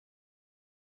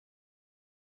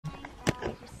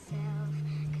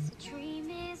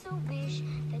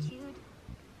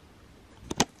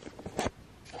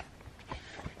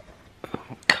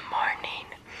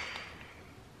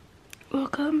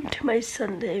welcome to my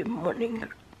Sunday morning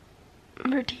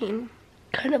routine,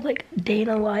 kind of like day in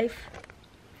a life.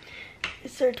 It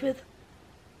starts with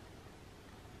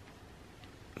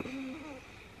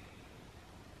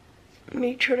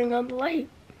me turning on the light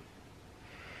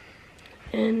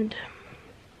and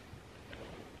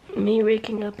me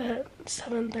waking up at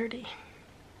 7:30.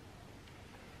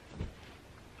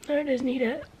 I just need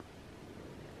to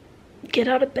get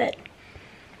out of bed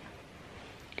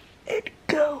and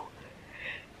go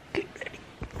get ready.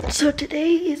 So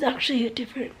today is actually a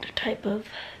different type of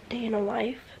day in a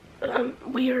life.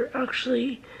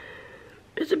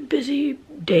 It's a busy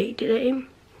day today.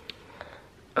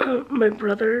 My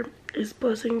brother is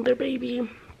blessing their baby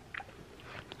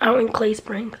out in Clay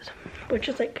Springs, which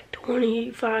is like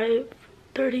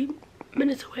 25-30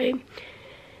 minutes away.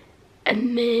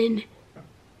 And then,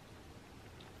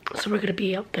 so we're gonna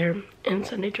be out there in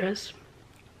Sunday dress,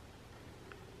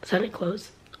 Sunday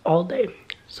clothes all day.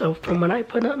 So from when I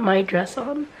put up my dress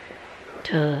on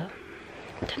to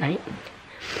tonight.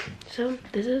 So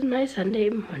this is my Sunday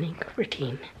morning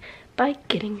routine by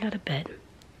getting out of bed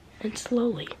and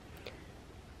slowly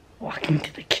walking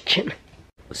to the kitchen.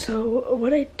 So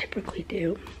what I typically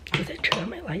do is I turn on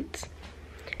my lights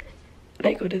and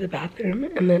I go to the bathroom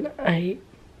and then I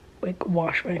like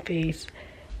wash my face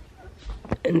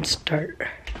and start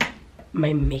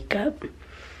my makeup.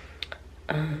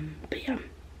 But yeah,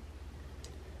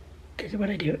 this is what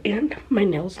I do. And my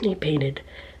nails need painted,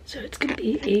 so it's gonna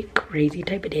be a crazy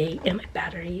type of day, and my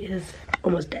battery is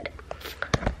almost dead.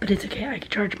 But it's okay, I can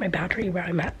charge my battery where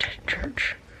I'm at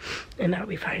church, and that'll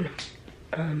be fine.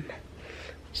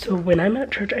 So when I'm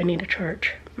at church, I need to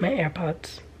charge my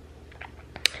AirPods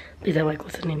because I like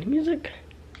listening to music.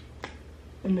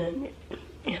 And I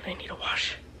need to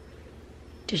wash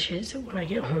dishes when I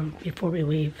get home before we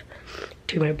leave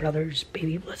to my brother's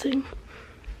baby blessing.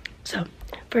 So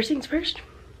first things first,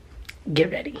 get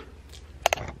ready.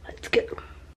 Let's go.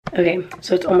 Okay,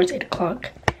 so it's almost 8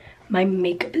 o'clock. My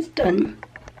makeup is done.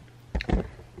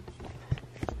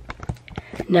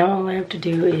 Now all I have to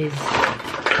do is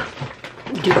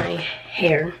do my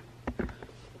hair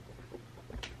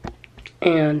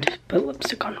and put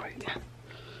lipstick on right now.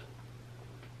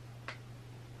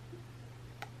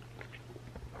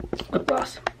 Lip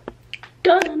gloss.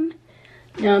 Done.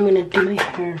 Now I'm gonna do my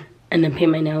hair and then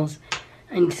paint my nails.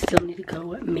 I still need to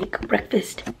go make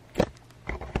breakfast.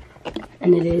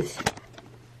 And it is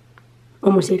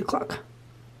almost 8 o'clock,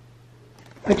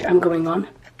 which I'm going on.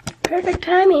 Perfect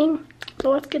timing.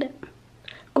 So let's get it.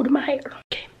 Go to my hair.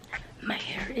 Okay, my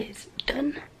hair is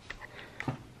done.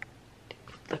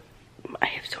 Look, I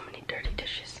have so many dirty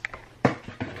dishes.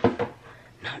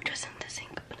 Not just in the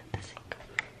sink, but in the sink.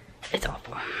 It's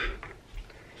awful.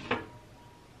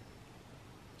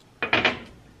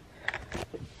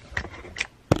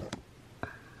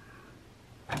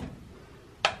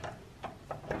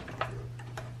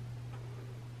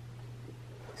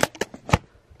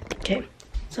 Okay,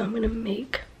 so I'm gonna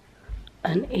make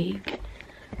an egg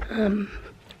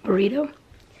burrito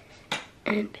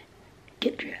and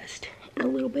get dressed in a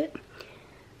little bit.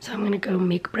 So I'm gonna go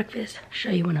make breakfast,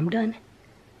 show you when I'm done,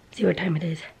 see what time it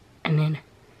is, and then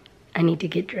I need to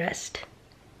get dressed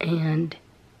and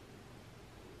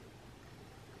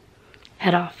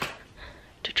head off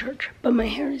to church. But my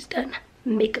hair is done,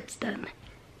 makeup's done,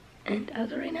 and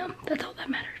as of right now, that's all that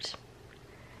matters.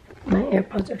 My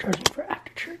AirPods are charging for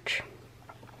after church.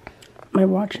 My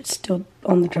watch is still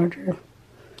on the charger.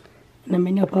 And then my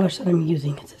nail polish that I'm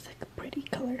using is like a pretty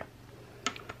color.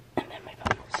 And then my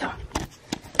phone. So,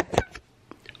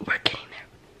 we're getting there.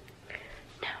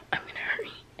 Now, I'm gonna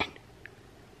hurry and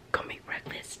go make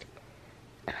breakfast.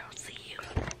 And I'll see you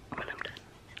when I'm done.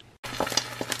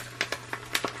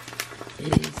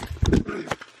 It is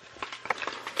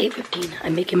 8:15.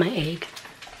 I'm making my egg.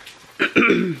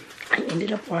 I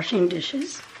ended up washing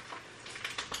dishes.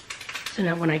 So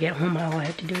now when I get home, all I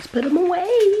have to do is put them away.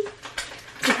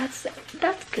 So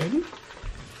that's good.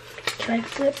 Can I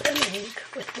flip an egg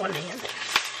with one hand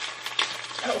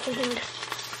without holding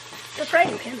the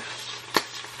frying pan?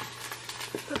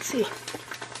 Let's see.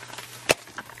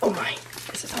 Oh my,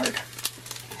 this is hard.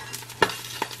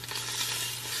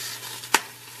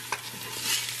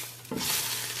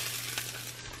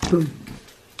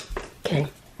 Okay,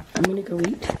 I'm gonna go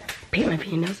eat, paint my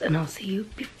fingernails, and I'll see you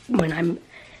when I'm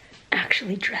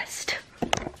actually dressed.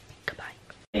 Goodbye.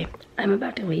 Okay, I'm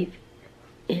about to leave.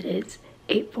 It is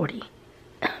 8:40.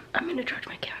 I'm gonna charge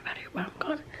my camera battery while I'm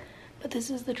gone. But this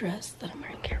is the dress that I'm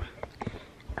wearing here.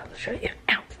 I will show you.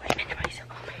 Ow, I injured myself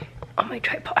on my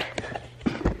tripod.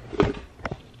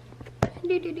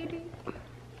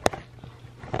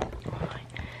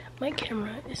 My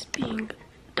camera is being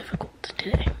difficult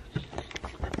today.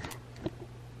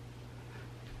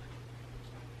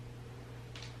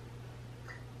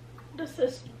 What is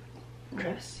this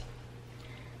dress?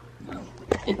 Oh,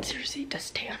 it seriously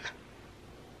does tan.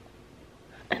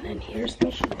 And then here's my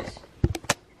shoes.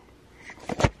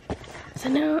 So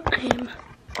now I am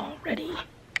all ready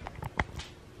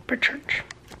for church.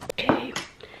 Okay,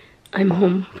 I'm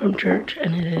home from church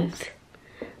and it is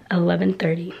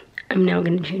 11:30. I'm now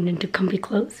gonna change into comfy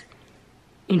clothes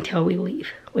until we leave,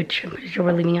 which I'm pretty sure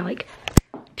we're leaving at like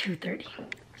 2:30.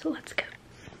 So let's go.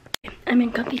 I'm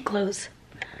in comfy clothes.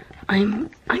 I'm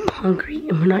hungry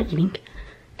and we're not eating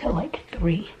till like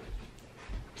 3.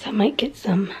 So I might get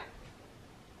some.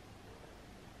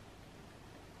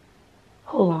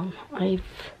 Hold on, I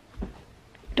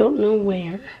don't know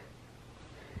where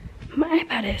my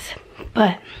iPad is,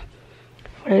 but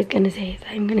what I was gonna say is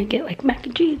I'm gonna get like mac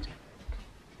and cheese.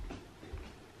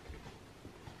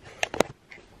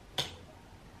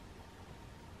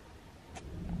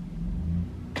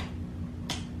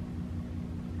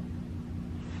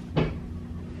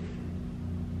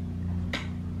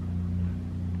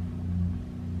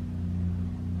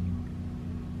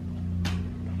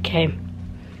 Okay.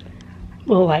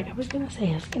 Well, like I was gonna say,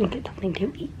 I was gonna get something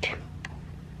to eat.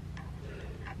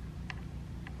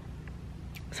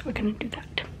 So we're gonna do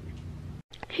that.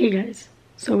 Hey guys,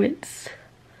 so it's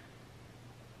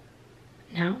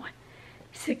now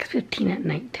 6:15 at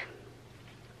night.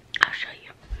 I'll show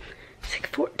you.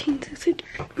 6:14,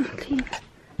 6:15,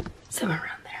 somewhere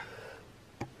around there.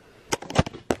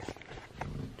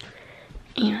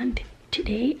 And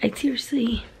today I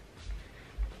seriously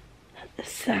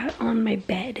sat on my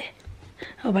bed.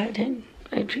 Oh, about 10,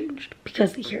 I changed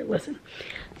because here, listen.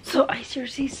 So I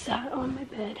seriously sat on my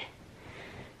bed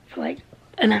for like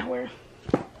an hour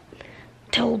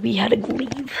till we had to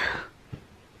leave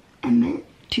and then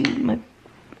to my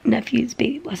nephew's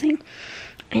baby blessing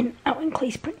and out in Clay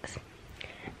Springs.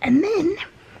 And then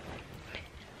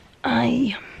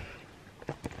I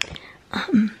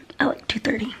at like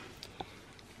 2:30,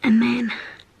 and then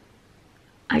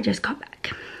I just got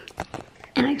back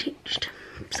and I changed.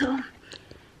 So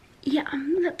yeah,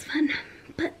 that's fun.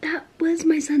 But that was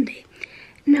my Sunday.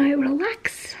 Now I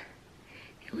relax.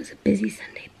 It was a busy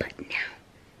Sunday, but now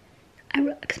I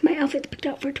relax. My outfit's picked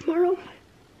out for tomorrow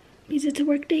because it's a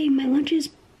work day. My lunch is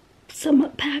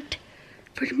somewhat packed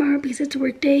for tomorrow because it's a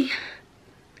work day.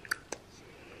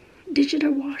 Dishes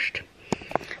are washed.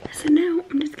 So now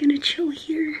I'm just gonna chill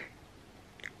here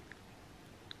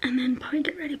and then probably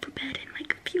get ready for bed in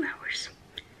like a few hours.